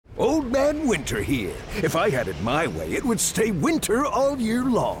Old Man Winter here. If I had it my way, it would stay winter all year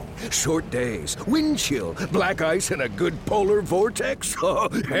long. Short days, wind chill, black ice, and a good polar vortex. Oh,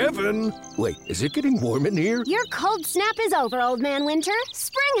 heaven! Wait, is it getting warm in here? Your cold snap is over, Old Man Winter.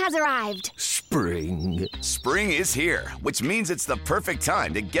 Spring has arrived. Spring. Spring is here, which means it's the perfect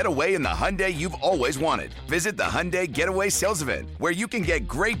time to get away in the Hyundai you've always wanted. Visit the Hyundai Getaway Sales Event, where you can get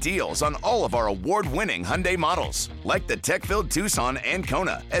great deals on all of our award-winning Hyundai models, like the tech-filled Tucson and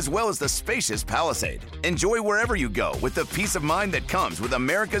Kona, as well as the spacious Palisade. Enjoy wherever you go with the peace of mind that comes with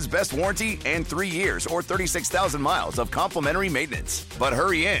America's best warranty and 3 years or 36,000 miles of complimentary maintenance. But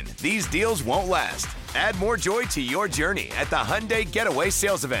hurry in, these deals won't last. Add more joy to your journey at the Hyundai Getaway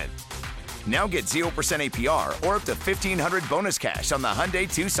Sales Event. Now get 0% APR or up to $1,500 bonus cash on the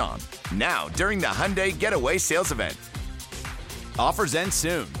Hyundai Tucson. Now, during the Hyundai Getaway Sales Event. Offers end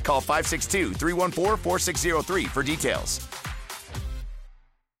soon. Call 562-314-4603 for details.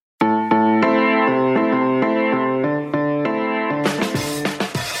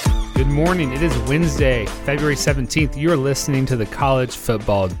 Good morning. It is Wednesday, February 17th. You're listening to the College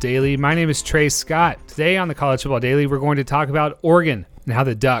Football Daily. My name is Trey Scott. Today on the College Football Daily, we're going to talk about Oregon and how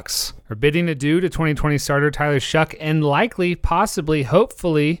the Ducks are bidding adieu to 2020 starter Tyler Shough and likely, possibly,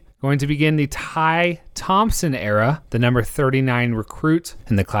 hopefully going to begin the Ty Thompson era, the number 39 recruit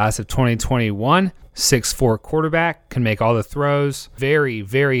in the class of 2021. 6'4" quarterback, can make all the throws. Very,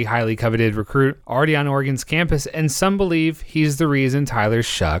 very highly coveted recruit, already on Oregon's campus, and some believe he's the reason Tyler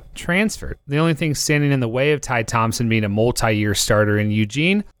Shough transferred. The only thing standing in the way of Ty Thompson being a multi-year starter in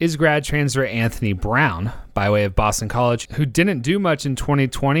Eugene is grad transfer Anthony Brown, by way of Boston College, who didn't do much in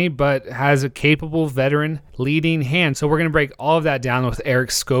 2020, but has a capable veteran leading hand. So we're going to break all of that down with Eric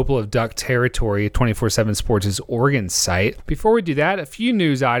Skopil of Duck Territory, 24/7 Sports' Oregon site. Before we do that, a few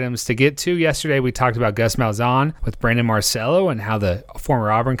news items to get to. Yesterday, we talked about Gus Malzahn with Brandon Marcello and how the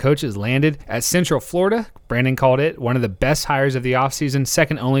former Auburn coach has landed at Central Florida. Brandon called it one of the best hires of the offseason,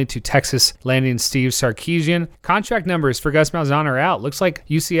 second only to Texas landing Steve Sarkisian. Contract numbers for Gus Malzahn are out. Looks like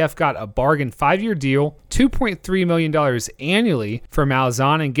UCF got a bargain 5-year deal, $2.3 million annually for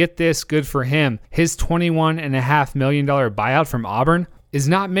Malzahn, and get this, good for him. His $21.5 million buyout from Auburn is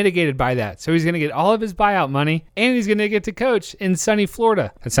not mitigated by that. So he's going to get all of his buyout money, and he's going to get to coach in sunny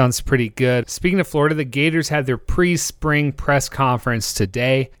Florida. That sounds pretty good. Speaking of Florida, the Gators had their pre-spring press conference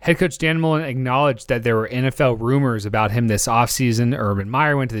today. Head coach Dan Mullen acknowledged that there were NFL rumors about him this offseason. Urban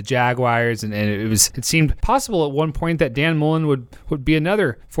Meyer went to the Jaguars, and it seemed possible at one point that Dan Mullen would be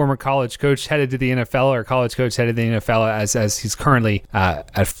another former college coach headed to the NFL, or college coach headed to the NFL as he's currently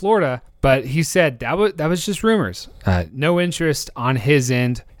at Florida. But he said that was just rumors. No interest on his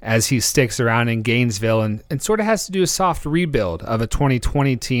end as he sticks around in Gainesville and sort of has to do a soft rebuild of a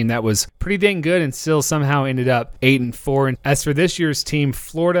 2020 team that was pretty dang good and still somehow ended up 8-4. And as for this year's team,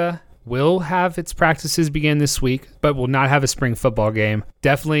 Florida will have its practices begin this week, but will not have a spring football game.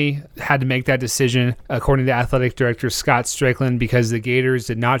 Definitely had to make that decision, according to athletic director Scott Strickland, because the Gators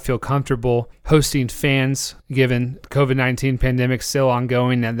did not feel comfortable hosting fans given COVID-19 pandemic still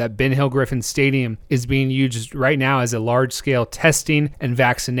ongoing, and that Ben Hill Griffin Stadium is being used right now as a large-scale testing and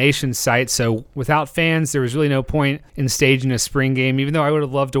vaccination site. So without fans, there was really no point in staging a spring game, even though I would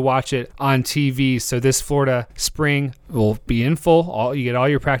have loved to watch it on TV. So this Florida spring will be in full. You get all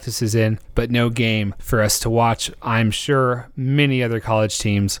your practices in, but no game for us to watch. I'm sure many other college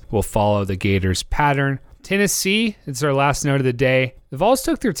teams will follow the Gators pattern. Tennessee, it's our last note of the day. The Vols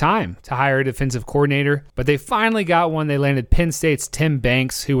took their time to hire a defensive coordinator, but they finally got one. They landed Penn State's Tim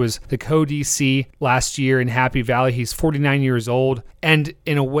Banks, who was the co-DC last year in Happy Valley. He's 49 years old. And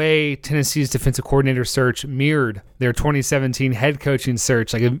in a way, Tennessee's defensive coordinator search mirrored their 2017 head coaching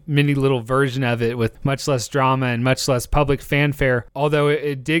search, like a mini little version of it with much less drama and much less public fanfare. Although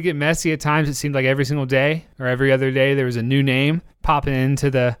it did get messy at times, it seemed like every single day or every other day there was a new name popping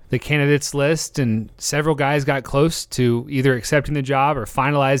into the candidates list, and several guys got close to either accepting the job or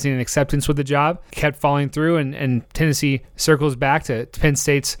finalizing an acceptance with the job, kept falling through, and Tennessee circles back to Penn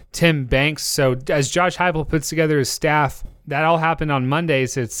State's Tim Banks. So as Josh Heupel puts together his staff, that all happened on Monday,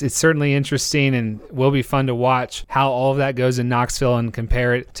 so it's certainly interesting and will be fun to watch how all of that goes in Knoxville and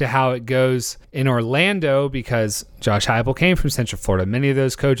compare it to how it goes in Orlando, because Josh Heupel came from Central Florida. Many of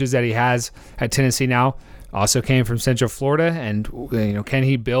those coaches that he has at Tennessee now also came from Central Florida, and can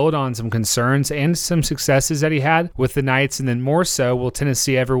he build on some concerns and some successes that he had with the Knights? And then more so, will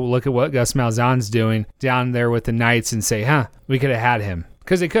Tennessee ever look at what Gus Malzahn's doing down there with the Knights and say, we could have had him?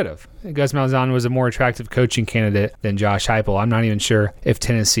 because they could have. Gus Malzahn was a more attractive coaching candidate than Josh Heupel. I'm not even sure if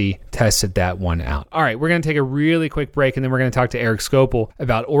Tennessee tested that one out. All right, we're going to take a really quick break, and then we're going to talk to Eric Skopil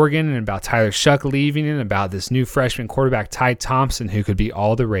about Oregon and about Tyler Shough leaving and about this new freshman quarterback, Ty Thompson, who could be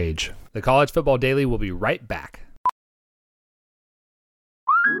all the rage. The College Football Daily will be right back.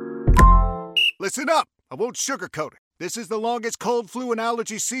 Listen up. I won't sugarcoat it. This is the longest cold, flu, and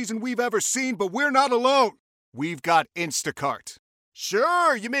allergy season we've ever seen, but we're not alone. We've got Instacart.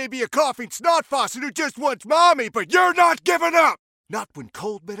 Sure, you may be a coughing snot faucet who just wants mommy, but you're not giving up. Not when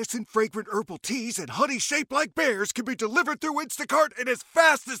cold medicine, fragrant herbal teas, and honey shaped like bears can be delivered through Instacart in as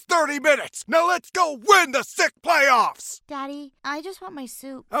fast as 30 minutes. Now let's go win the sick playoffs. Daddy, I just want my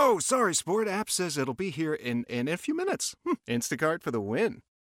soup. Oh, sorry, Sport. App says it'll be here in a few minutes. Instacart for the win.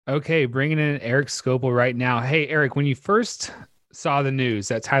 Okay, bringing in Eric Skopil right now. Hey, Eric, when you first saw the news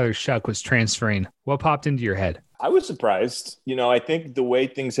that Tyler Shough was transferring, what popped into your head? I was surprised. I think the way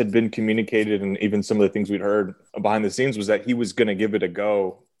things had been communicated and even some of the things we'd heard behind the scenes was that he was going to give it a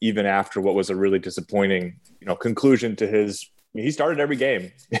go even after what was a really disappointing, conclusion to his – he started every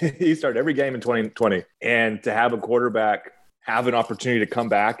game. He started every game in 2020. And to have a quarterback have an opportunity to come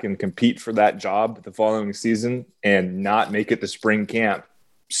back and compete for that job the following season and not make it the spring camp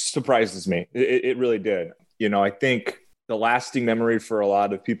surprises me. It really did. I think the lasting memory for a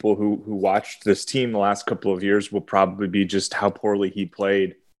lot of people who watched this team the last couple of years will probably be just how poorly he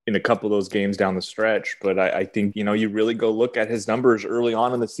played in a couple of those games down the stretch. But I think, you really go look at his numbers early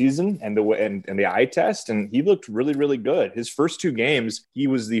on in the season and the eye test, and he looked really, really good. His first two games, he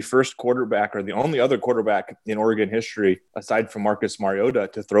was the first quarterback or the only other quarterback in Oregon history, aside from Marcus Mariota,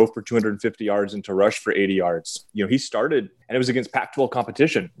 to throw for 250 yards and to rush for 80 yards. He started, and it was against Pac-12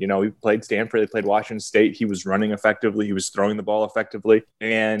 competition. He played Stanford, they played Washington State. He was running effectively. He was throwing the ball effectively.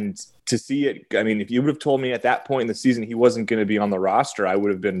 And to see it, if you would have told me at that point in the season he wasn't going to be on the roster, I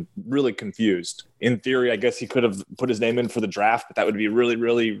would have been really confused. In theory, I guess he could have put his name in for the draft, but that would be really,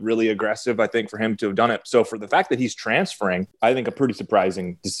 really, really aggressive, I think, for him to have done it. So for the fact that he's transferring, I think a pretty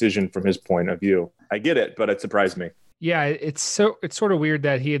surprising decision from his point of view. I get it, but it surprised me. Yeah, it's sort of weird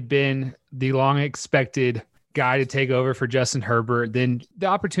that he had been the long expected guy to take over for Justin Herbert. Then the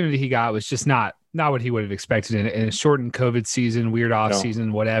opportunity he got was just not what he would have expected in a shortened COVID season, weird off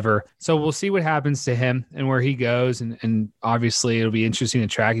season, whatever. So we'll see what happens to him and where he goes. And obviously it'll be interesting to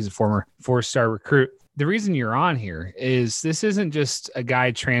track. He's a former 4-star recruit. The reason you're on here is this isn't just a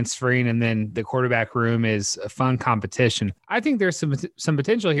guy transferring and then the quarterback room is a fun competition. I think there's some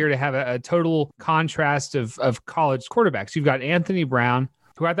potential here to have a total contrast of college quarterbacks. You've got Anthony Brown,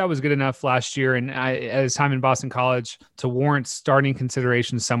 who I thought was good enough last year and at his time in Boston College to warrant starting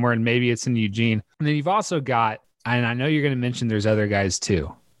consideration somewhere, and maybe it's in Eugene. And then you've also got, and I know you're going to mention there's other guys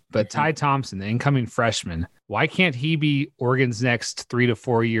too, but Ty Thompson, the incoming freshman, why can't he be Oregon's next 3 to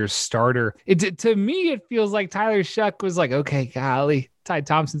 4 year starter? To me, it feels like Tyler Shough was like, okay, golly, Ty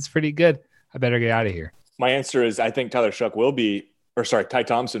Thompson's pretty good. I better get out of here. My answer is I think Ty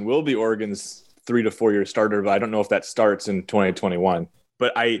Thompson will be Oregon's 3 to 4 year starter, but I don't know if that starts in 2021.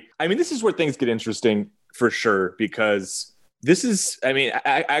 But I mean, this is where things get interesting for sure, because this is,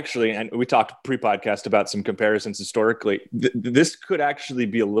 actually, and we talked pre-podcast about some comparisons historically. This could actually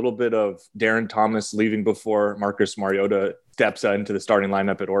be a little bit of Darren Thomas leaving before Marcus Mariota steps into the starting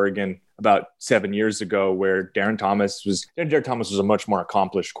lineup at Oregon about 7 years ago, where Darren Thomas was a much more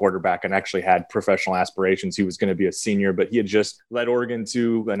accomplished quarterback and actually had professional aspirations. He was going to be a senior, but he had just led Oregon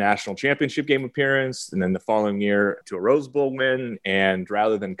to a national championship game appearance, and then the following year to a Rose Bowl win. And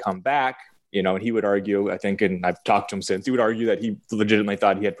rather than come back, and he would argue, I think, and I've talked to him since, he would argue that he legitimately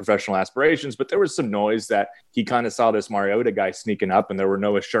thought he had professional aspirations, but there was some noise that he kind of saw this Mariota guy sneaking up, and there were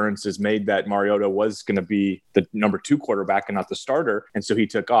no assurances made that Mariota was going to be the number 2 quarterback and not the starter. And so he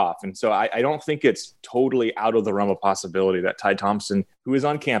took off. And so I don't think it's totally out of the realm of possibility that Ty Thompson, who is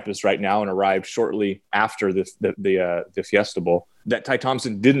on campus right now and arrived shortly after the Fiesta Bowl, that Ty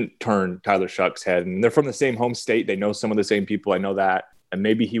Thompson didn't turn Tyler Shough's head. And they're from the same home state. They know some of the same people. I know that. And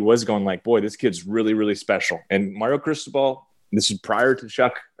maybe he was going like, boy, this kid's really, really special. And Mario Cristobal, this is prior to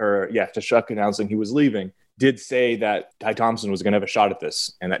Shough announcing he was leaving, did say that Ty Thompson was going to have a shot at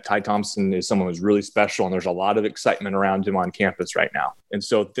this, and that Ty Thompson is someone who's really special, and there's a lot of excitement around him on campus right now. And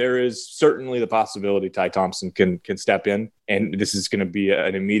so there is certainly the possibility Ty Thompson can step in, and this is going to be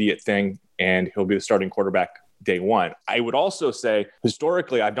an immediate thing, and he'll be the starting quarterback day one. I would also say,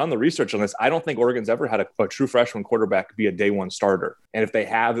 historically, I've done the research on this. I don't think Oregon's ever had a true freshman quarterback be a day one starter. And if they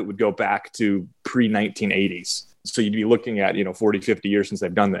have, it would go back to pre-1980s. So you'd be looking at, 40, 50 years since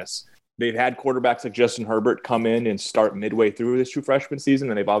they've done this. They've had quarterbacks like Justin Herbert come in and start midway through this true freshman season.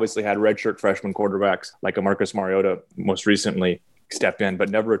 And they've obviously had redshirt freshman quarterbacks like a Marcus Mariota most recently step in, but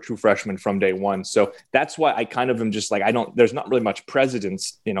never a true freshman from day one. So that's why I kind of am just like, there's not really much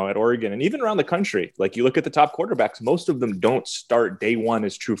precedence, at Oregon and even around the country. Like you look at the top quarterbacks, most of them don't start day one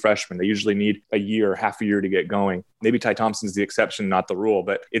as true freshmen. They usually need a year, half a year to get going. Maybe Ty Thompson's the exception, not the rule,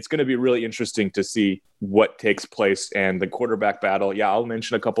 but it's going to be really interesting to see what takes place and the quarterback battle. Yeah, I'll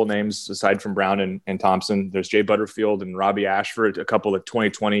mention a couple names aside from Brown and Thompson. There's Jay Butterfield and Robbie Ashford, a couple of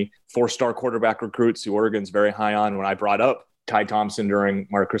 2020 four-star quarterback recruits who Oregon's very high on. When I brought up Ty Thompson during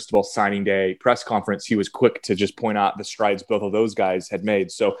Mario Cristobal's signing day press conference, he was quick to just point out the strides both of those guys had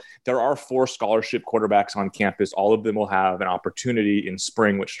made. So there are 4 scholarship quarterbacks on campus. All of them will have an opportunity in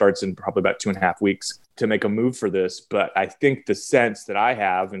spring, which starts in probably about 2.5 weeks, to make a move for this. But I think the sense that I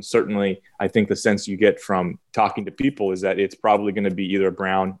have, and certainly I think the sense you get from talking to people, is that it's probably going to be either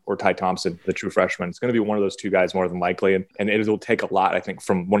Brown or Ty Thompson, the true freshman. It's going to be one of those two guys more than likely. And it will take a lot, I think,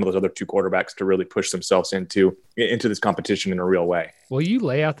 from one of those other 2 quarterbacks to really push themselves into this competition in a real way. Will you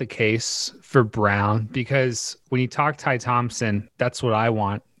lay out the case for Brown? Because when you talk Ty Thompson, that's what I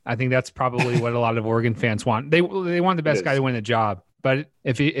want. I think that's probably what a lot of Oregon fans want. They want the best guy to win the job. But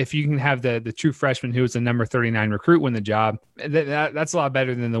if you can have the true freshman who was the number 39 recruit win the job, that's a lot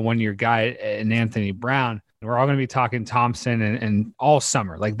better than the one-year guy in Anthony Brown. We're all going to be talking Thompson and all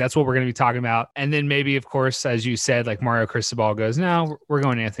summer. Like, that's what we're going to be talking about. And then maybe, of course, as you said, like Mario Cristobal goes, no, we're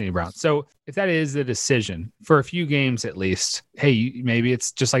going Anthony Brown. So if that is the decision for a few games at least, hey, maybe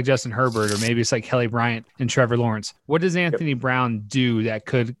it's just like Justin Herbert, or maybe it's like Kelly Bryant and Trevor Lawrence. What does Anthony Brown do that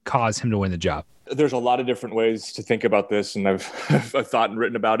could cause him to win the job? There's a lot of different ways to think about this, and I've thought and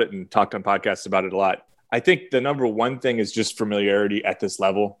written about it and talked on podcasts about it a lot. I think the number one thing is just familiarity at this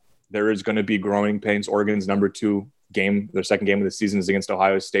level. There is going to be growing pains. Oregon's number 2 game, their second game of the season, is against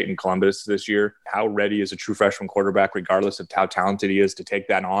Ohio State and Columbus this year. How ready is a true freshman quarterback, regardless of how talented he is, to take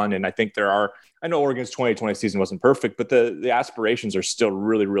that on? And I think I know Oregon's 2020 season wasn't perfect, but the aspirations are still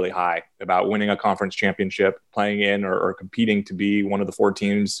really, really high about winning a conference championship, playing in or competing to be one of the 4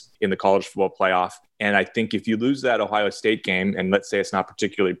 teams in the college football playoff. And I think if you lose that Ohio State game, and let's say it's not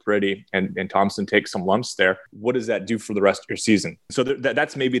particularly pretty, and Thompson takes some lumps there, what does that do for the rest of your season? So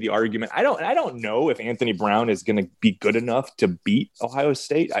that's maybe the argument. I don't know if Anthony Brown is going to be good enough to beat Ohio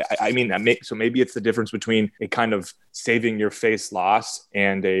State. I mean, so maybe it's the difference between a kind of saving your face loss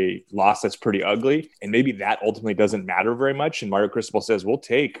and a loss that's pretty ugly. And maybe that ultimately doesn't matter very much. And Mario Cristobal says, we'll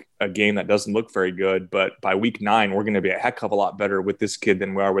take a game that doesn't look very good, but by week 9, we're going to be a heck of a lot better with this kid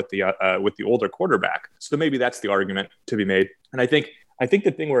than we are with the older quarterback. So maybe that's the argument to be made. And I think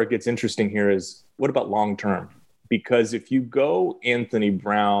the thing where it gets interesting here is, what about long term? Because if you go Anthony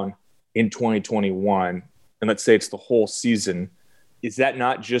Brown in 2021, and let's say it's the whole season, is that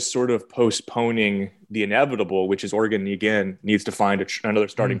not just sort of postponing the inevitable, which is Oregon, again, needs to find another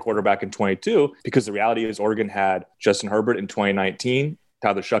starting quarterback in 22? Because the reality is Oregon had Justin Herbert in 2019,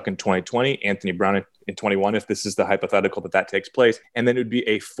 Tyler Shuck in 2020, Anthony Brown in 21, if this is the hypothetical that takes place. And then it would be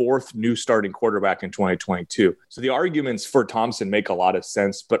a 4th new starting quarterback in 2022. So the arguments for Thompson make a lot of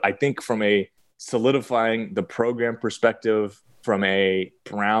sense. But I think from a solidifying the program perspective, from a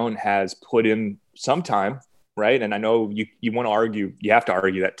Brown has put in some time, right? And I know you want to argue, you have to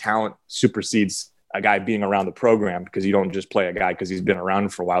argue that talent supersedes a guy being around the program, because you don't just play a guy because he's been around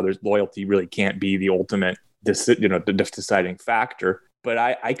for a while. There's loyalty really can't be the ultimate deciding factor. But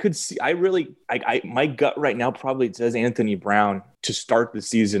I could see, my gut right now probably says Anthony Brown to start the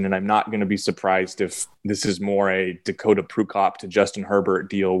season. And I'm not going to be surprised if this is more a Dakota Prukop to Justin Herbert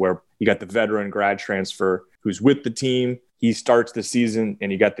deal, where you got the veteran grad transfer who's with the team. He starts the season,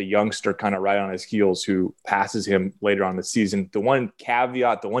 and you got the youngster kind of right on his heels who passes him later on the season. The one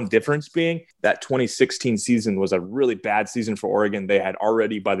caveat, the one difference being that 2016 season was a really bad season for Oregon. They had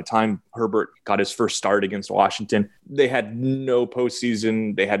already, by the time Herbert got his first start against Washington, they had no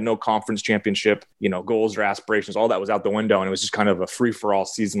postseason. They had no conference championship, goals or aspirations. All that was out the window, and it was just kind of a free-for-all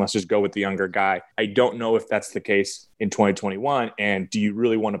season. Let's just go with the younger guy. I don't know if that's the case in 2021. And do you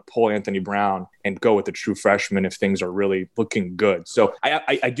really want to pull Anthony Brown and go with a true freshman if things are really looking good? So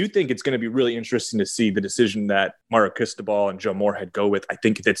I do think it's going to be really interesting to see the decision that Mario Cristobal and Joe Moorhead go with. I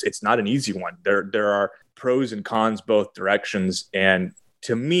think it's not an easy one. There are pros and cons both directions. And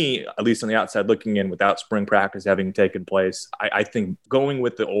to me, at least on the outside looking in, without spring practice having taken place, I think going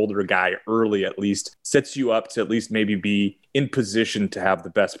with the older guy early at least sets you up to at least maybe be in position to have the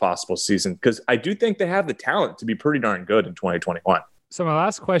best possible season. Because I do think they have the talent to be pretty darn good in 2021. So my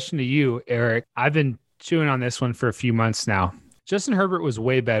last question to you, Eric, I've been chewing on this one for a few months now. Justin Herbert was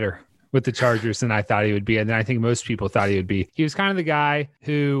way better with the Chargers than I thought he would be, and than I think most people thought he would be. He was kind of the guy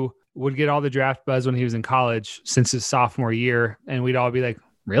who would get all the draft buzz when he was in college since his sophomore year, and we'd all be like,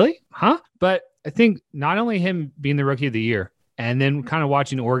 really? Huh? But I think not only him being the rookie of the year, And then kind of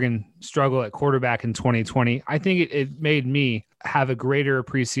watching Oregon struggle at quarterback in 2020, I think it made me have a greater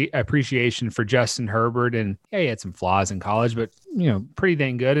appreciation for Justin Herbert. And yeah, he had some flaws in college, but pretty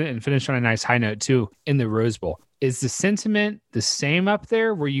dang good, and finished on a nice high note too in the Rose Bowl. Is the sentiment the same up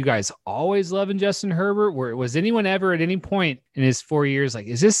there? Were you guys always loving Justin Herbert? Was anyone ever at any point in his 4 years like,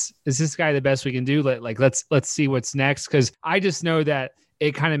 is this guy the best we can do? Let's see what's next. Because I just know that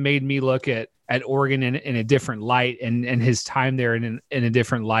it kind of made me look at Oregon in a different light, and his time there in a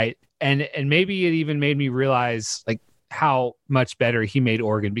different light. And maybe it even made me realize like how much better he made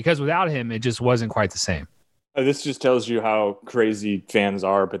Oregon, because without him, it just wasn't quite the same. This just tells you how crazy fans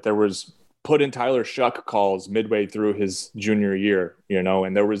are. But there was put in Tyler Shuck calls midway through his junior year,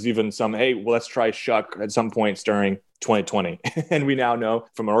 and there was even some, hey, well, let's try Shuck at some points during 2020. And we now know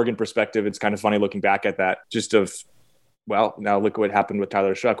from an Oregon perspective, it's kind of funny looking back at that, just of, well, now look what happened with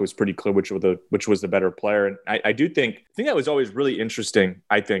Tyler Shuck. It was pretty clear which was the better player. And I think that was always really interesting,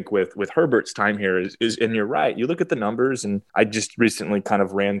 I think, with Herbert's time here is, and you're right, you look at the numbers, and I just recently kind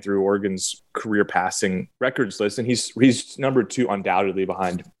of ran through Oregon's career passing records list, and he's number 2 undoubtedly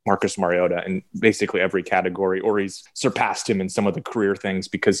behind Marcus Mariota in basically every category, or he's surpassed him in some of the career things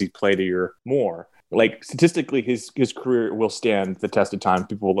because he played a year more. Like statistically, his career will stand the test of time.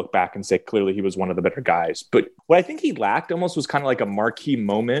 People will look back and say, clearly he was one of the better guys. But what I think he lacked almost was kind of like a marquee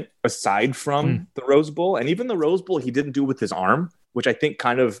moment aside from the Rose Bowl. And even the Rose Bowl, he didn't do with his arm, which I think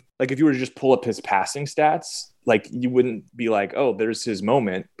kind of like if you were to just pull up his passing stats, like you wouldn't be like, oh, there's his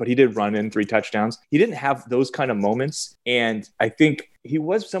moment. But he did run in 3 touchdowns. He didn't have those kind of moments. And I think he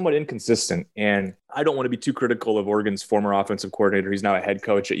was somewhat inconsistent. And I don't want to be too critical of Oregon's former offensive coordinator. He's now a head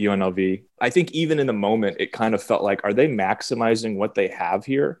coach at UNLV. I think even in the moment, it kind of felt like, are they maximizing what they have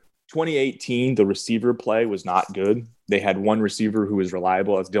here? 2018, the receiver play was not good. They had one receiver who was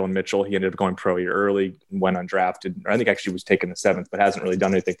reliable. That's Dylan Mitchell. He ended up going pro year early, went undrafted. I think actually was taken the 7th, but hasn't really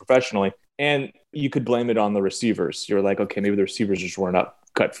done anything professionally. And you could blame it on the receivers. You're like, okay, maybe the receivers just weren't up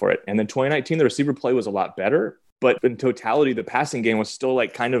cut for it. And then 2019, the receiver play was a lot better. But in totality, the passing game was still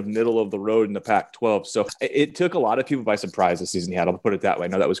like kind of middle of the road in the Pac-12. So it took a lot of people by surprise this season he had. I'll put it that way. I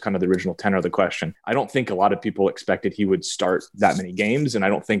know that was kind of the original tenor of the question. I don't think a lot of people expected he would start that many games. And I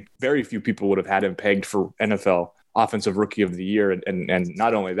don't think very few people would have had him pegged for NFL Offensive Rookie of the Year. And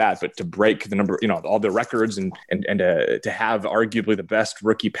not only that, but to break the number, all the records and to have arguably the best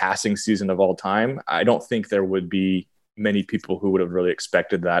rookie passing season of all time. I don't think there would be many people who would have really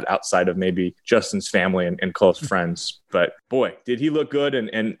expected that outside of maybe Justin's family and close friends. But boy, did he look good.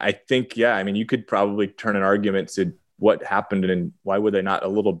 And I think, you could probably turn an argument to what happened and why were they not a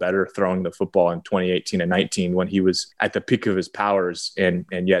little better throwing the football in 2018 and 19 when he was at the peak of his powers. And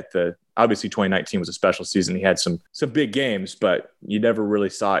yet obviously 2019 was a special season. He had some big games, but you never really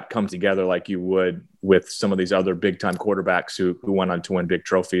saw it come together like you would with some of these other big time quarterbacks who went on to win big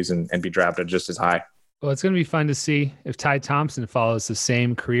trophies and be drafted just as high. Well, it's going to be fun to see if Ty Thompson follows the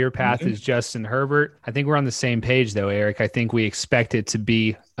same career path as Justin Herbert. I think we're on the same page, though, Eric. I think we expect it to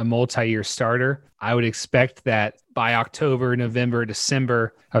be a multi-year starter. I would expect that by October, November,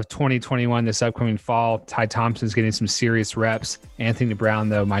 December of 2021, this upcoming fall, Ty Thompson's getting some serious reps. Anthony Brown,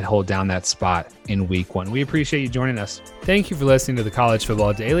 though, might hold down that spot in week 1. We appreciate you joining us. Thank you for listening to the College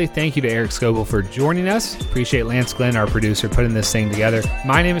Football Daily. Thank you to Eric Scoble for joining us. Appreciate Lance Glenn, our producer, putting this thing together.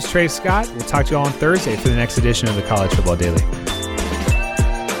 My name is Trey Scott. We'll talk to you all on Thursday for the next edition of the College Football Daily.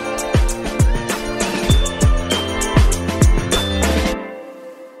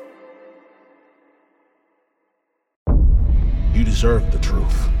 You deserve the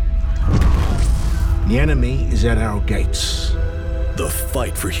truth. The enemy is at our gates. The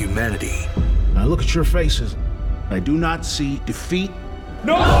fight for humanity. I look at your faces. I do not see defeat.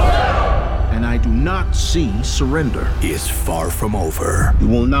 No! And I do not see surrender. Is far from over. You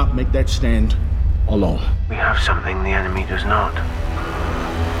will not make that stand alone. We have something the enemy does not.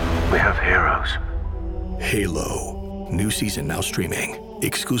 We have heroes. Halo. New season now streaming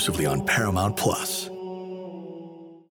exclusively on Paramount+.